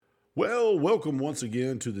Well, welcome once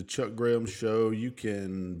again to the Chuck Graham Show. You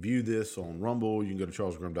can view this on Rumble. You can go to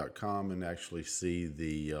charlesgraham.com and actually see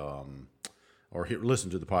listen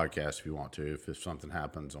to the podcast if you want to, if something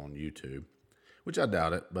happens on YouTube, which I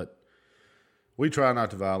doubt it, but we try not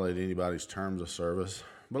to violate anybody's terms of service.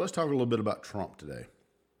 But let's talk a little bit about Trump today.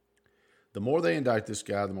 The more they indict this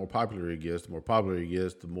guy, the more popular he gets. The more popular he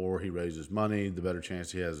gets, the more he raises money, the better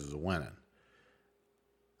chance he has of winning.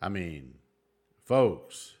 I mean,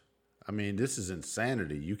 folks, this is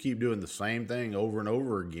insanity. You keep doing the same thing over and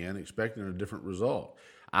over again, expecting a different result.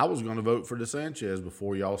 I was going to vote for DeSantis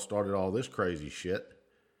before y'all started all this crazy shit.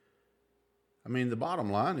 The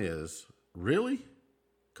bottom line is, really?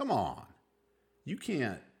 Come on. You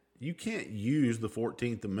can't use the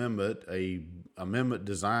 14th Amendment, a amendment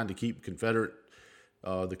designed to keep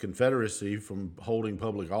the Confederacy from holding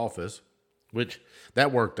public office, which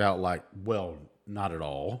that worked out not at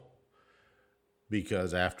all.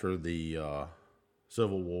 Because after the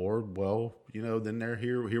Civil War, then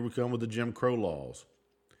here we come with the Jim Crow laws.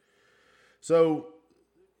 So,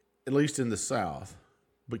 at least in the South.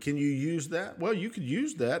 But can you use that? Well, you could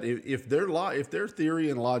use that if their theory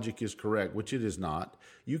and logic is correct, which it is not.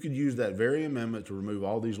 You could use that very amendment to remove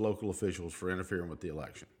all these local officials for interfering with the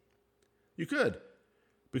election. You could,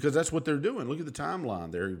 because that's what they're doing. Look at the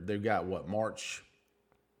timeline. They've got March.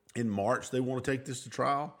 In March, they want to take this to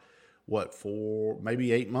trial. For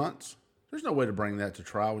maybe 8 months? There's no way to bring that to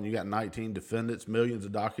trial when you got 19 defendants, millions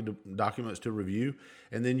of documents to review,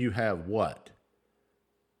 and then you have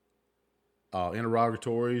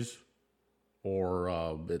interrogatories, or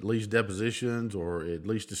at least depositions, or at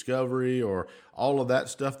least discovery, or all of that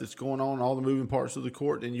stuff that's going on, all the moving parts of the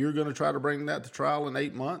court, and you're going to try to bring that to trial in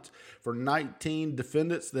 8 months for 19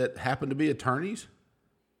 defendants that happen to be attorneys?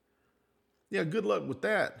 Yeah, good luck with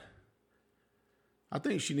that. I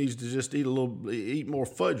think she needs to just eat more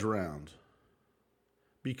fudge rounds,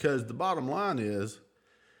 because the bottom line is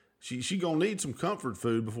she gonna need some comfort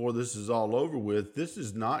food before this is all over with. This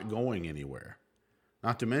is not going anywhere.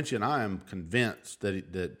 Not to mention, I am convinced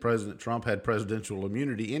that President Trump had presidential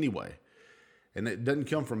immunity anyway, and it doesn't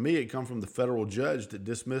come from me. It comes from the federal judge that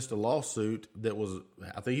dismissed a lawsuit that was,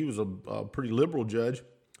 I think he was a pretty liberal judge.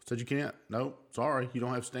 Said you can't. No, sorry, you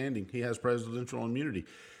don't have standing. He has presidential immunity.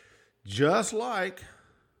 Just like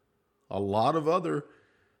a lot of other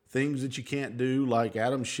things that you can't do, like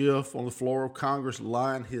Adam Schiff on the floor of Congress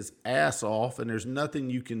lying his ass off, and there's nothing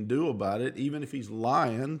you can do about it, even if he's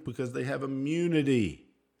lying, because they have immunity.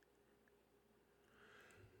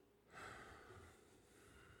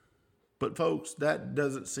 But folks, that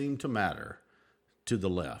doesn't seem to matter to the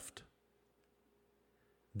left.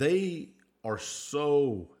 They are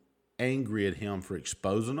so angry at him for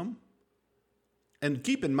exposing them. And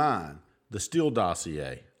keep in mind, the Steele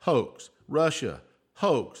dossier, hoax. Russia,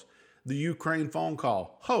 hoax. The Ukraine phone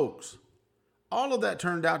call, hoax. All of that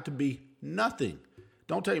turned out to be nothing.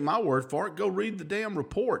 Don't take my word for it. Go read the damn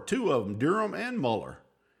report. 2 of them, Durham and Mueller.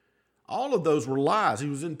 All of those were lies. He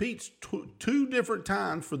was impeached 2 different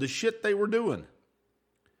times for the shit they were doing.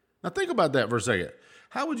 Now think about that for a second.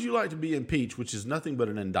 How would you like to be impeached, which is nothing but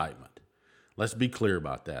an indictment? Let's be clear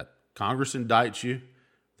about that. Congress indicts you.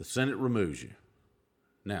 The Senate removes you.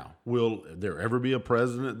 Now, will there ever be a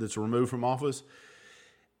president that's removed from office?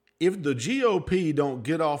 If the GOP don't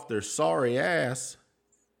get off their sorry ass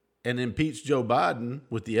and impeach Joe Biden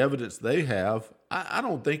with the evidence they have, I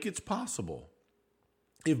don't think it's possible.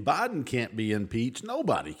 If Biden can't be impeached,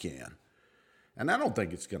 nobody can. And I don't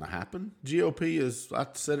think it's going to happen. GOP is, I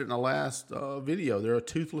said it in the last video, they're a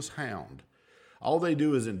toothless hound. All they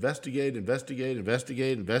do is investigate. We're going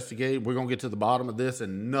to get to the bottom of this,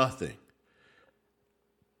 and nothing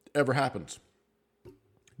ever happens.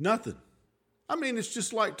 Nothing. It's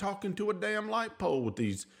just like talking to a damn light pole with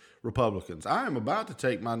these Republicans. I am about to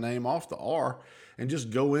take my name off the R and just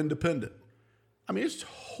go independent. It's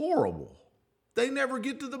horrible. They never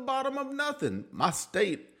get to the bottom of nothing. My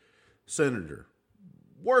state senator,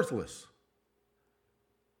 worthless.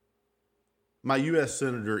 My U.S.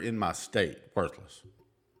 senator in my state, worthless.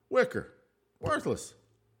 Wicker, worthless.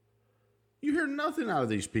 You hear nothing out of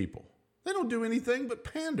these people. They don't do anything but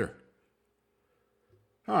pander.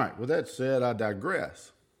 All right, with that said, I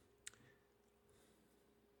digress.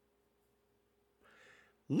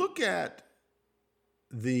 Look at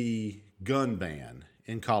the gun ban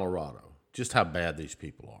in Colorado, just how bad these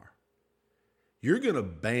people are. You're going to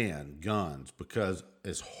ban guns because,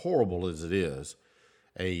 as horrible as it is,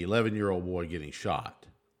 a 11-year-old boy getting shot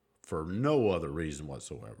for no other reason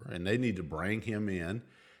whatsoever. And they need to bring him in,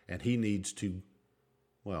 and he needs to,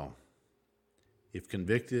 well, if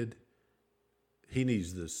convicted, he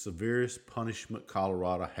needs the severest punishment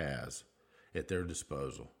Colorado has at their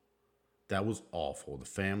disposal. That was awful. The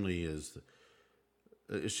family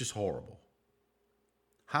it's just horrible.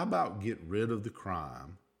 How about get rid of the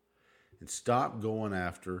crime and stop going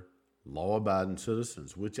after law-abiding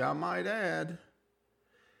citizens, which I might add,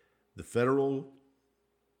 the Federal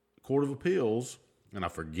Court of Appeals, and I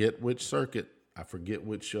forget which circuit,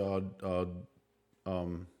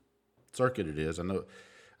 circuit it is. I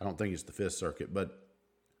don't think it's the Fifth Circuit, but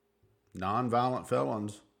nonviolent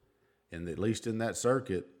felons, and at least in that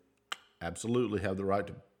circuit, absolutely have the right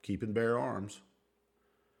to keep and bear arms.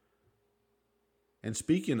 And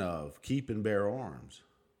speaking of keep and bear arms,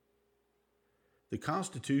 the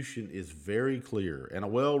Constitution is very clear, and a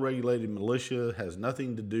well-regulated militia has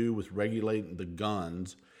nothing to do with regulating the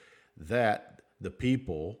guns that the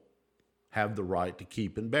people have the right to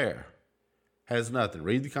keep and bear. Has nothing.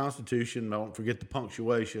 Read the Constitution. Don't forget the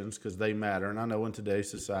punctuations because they matter. And I know in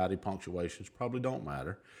today's society, punctuations probably don't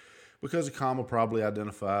matter because a comma probably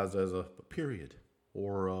identifies as a period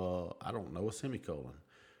or, a semicolon.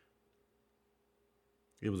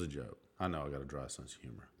 It was a joke. I know I got a dry sense of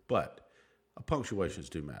humor. But punctuations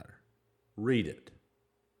do matter. Read it.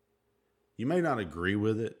 You may not agree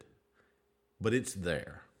with it, but it's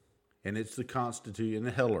there. And it's the Constitution,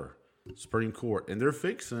 the Heller Supreme Court. And they're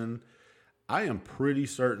fixing, I am pretty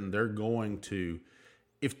certain they're going to,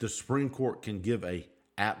 if the Supreme Court can give a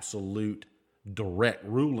absolute direct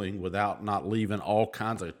ruling without not leaving all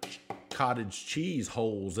kinds of cottage cheese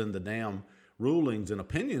holes in the damn rulings and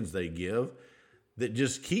opinions they give, that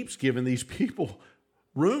just keeps giving these people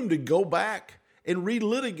room to go back and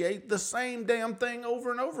relitigate the same damn thing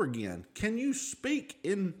over and over again. Can you speak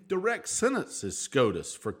in direct sentences,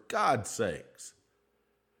 SCOTUS, for God's sakes?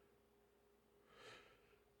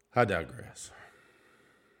 I digress.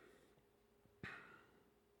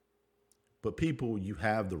 But people, you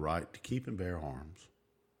have the right to keep and bear arms.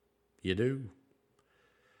 You do.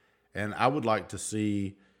 And I would like to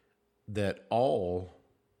see that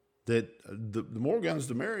the more guns,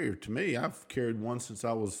 the merrier to me. I've carried one since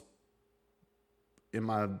I was in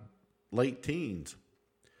my late teens.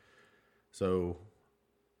 So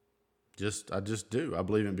I just do. I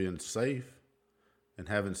believe in being safe and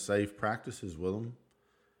having safe practices with them.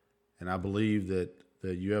 And I believe that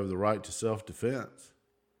you have the right to self-defense.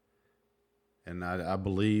 And I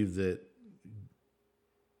believe that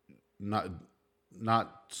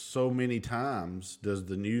not so many times does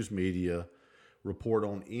the news media report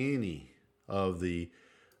on any of the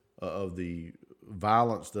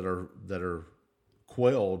violence that are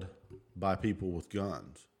quelled by people with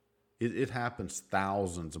guns. It happens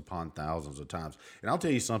thousands upon thousands of times. And I'll tell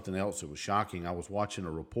you something else that was shocking. I was watching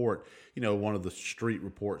a report, one of the street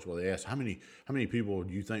reports where they asked, how many people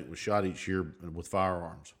do you think was shot each year with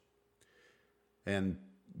firearms? And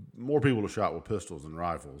more people are shot with pistols than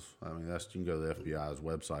rifles. I mean, you can go to the FBI's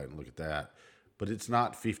website and look at that. But it's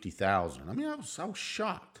not 50,000. I mean, I was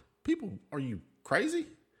shocked. People, are you crazy?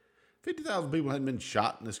 50,000 people hadn't been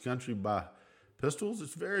shot in this country by pistols.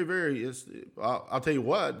 It's very, very, I'll tell you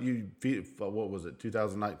what was it,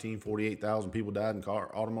 2019, 48,000 people died in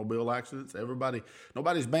automobile accidents.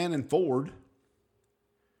 Nobody's banning Ford.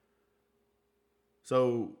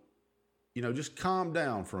 So, just calm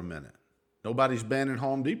down for a minute. Nobody's banning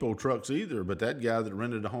Home Depot trucks either, but that guy that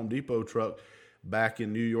rented a Home Depot truck back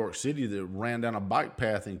in New York City that ran down a bike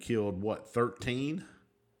path and killed, 13?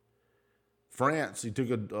 France, he took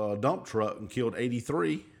a dump truck and killed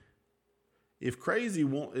 83. If crazy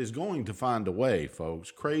is going to find a way, folks,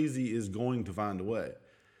 crazy is going to find a way.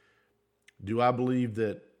 Do I believe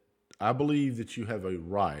that? I believe that you have a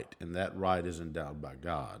right, and that right is endowed by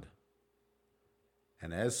God.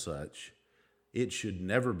 And as such, it should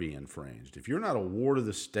never be infringed. If you're not a ward of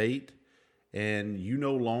the state and you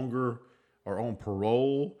no longer are on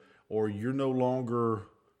parole or you're no longer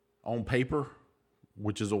on paper,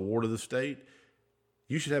 which is a ward of the state,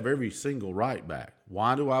 you should have every single right back.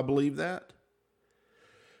 Why do I believe that?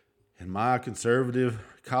 And my conservative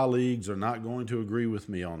colleagues are not going to agree with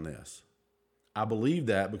me on this. I believe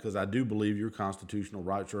that because I do believe your constitutional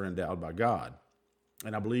rights are endowed by God.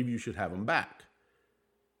 And I believe you should have them back.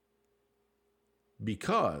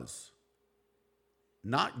 Because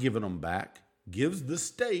not giving them back gives the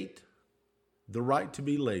state the right to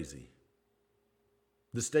be lazy.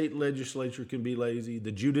 The state legislature can be lazy.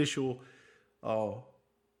 The judicial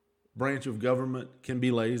branch of government can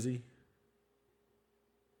be lazy.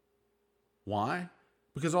 Why?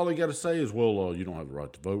 Because all they got to say is, you don't have the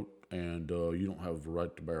right to vote and you don't have the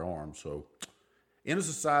right to bear arms. So in a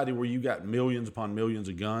society where you got millions upon millions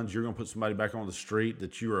of guns, you're going to put somebody back on the street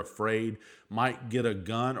that you're afraid might get a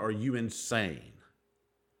gun? Are you insane?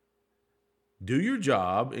 Do your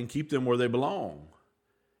job and keep them where they belong.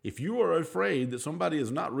 If you are afraid that somebody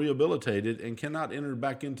is not rehabilitated and cannot enter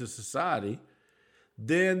back into society,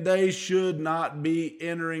 then they should not be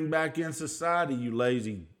entering back in society, you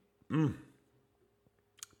lazy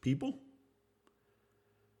people.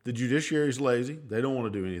 The judiciary's lazy. They don't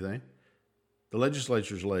want to do anything. The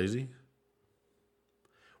legislature's lazy.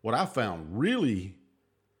 What I found really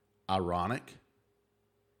ironic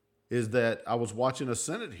is that I was watching a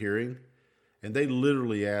Senate hearing and they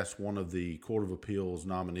literally asked one of the Court of Appeals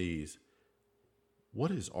nominees,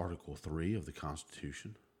 what is Article 3 of the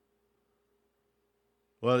Constitution?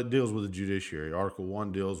 Well, it deals with the judiciary. Article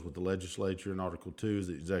 1 deals with the legislature, and Article 2 is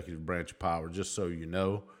the executive branch of power, just so you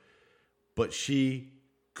know. But she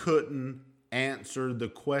couldn't answer the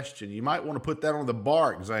question. You might want to put that on the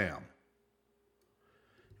bar exam.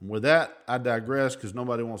 And with that, I digress because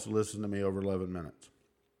nobody wants to listen to me over 11 minutes.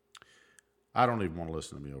 I don't even want to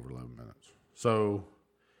listen to me over 11 minutes. So,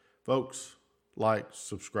 folks, like,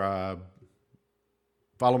 subscribe,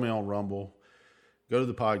 follow me on Rumble. Go to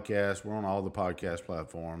the podcast. We're on all the podcast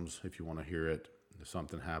platforms if you want to hear it, if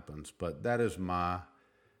something happens. But that is my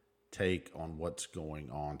take on what's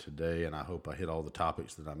going on today, and I hope I hit all the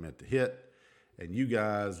topics that I meant to hit. And you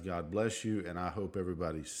guys, God bless you, and I hope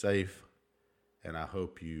everybody's safe, and I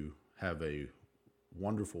hope you have a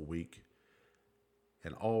wonderful week,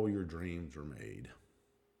 and all your dreams are made.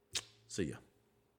 See ya.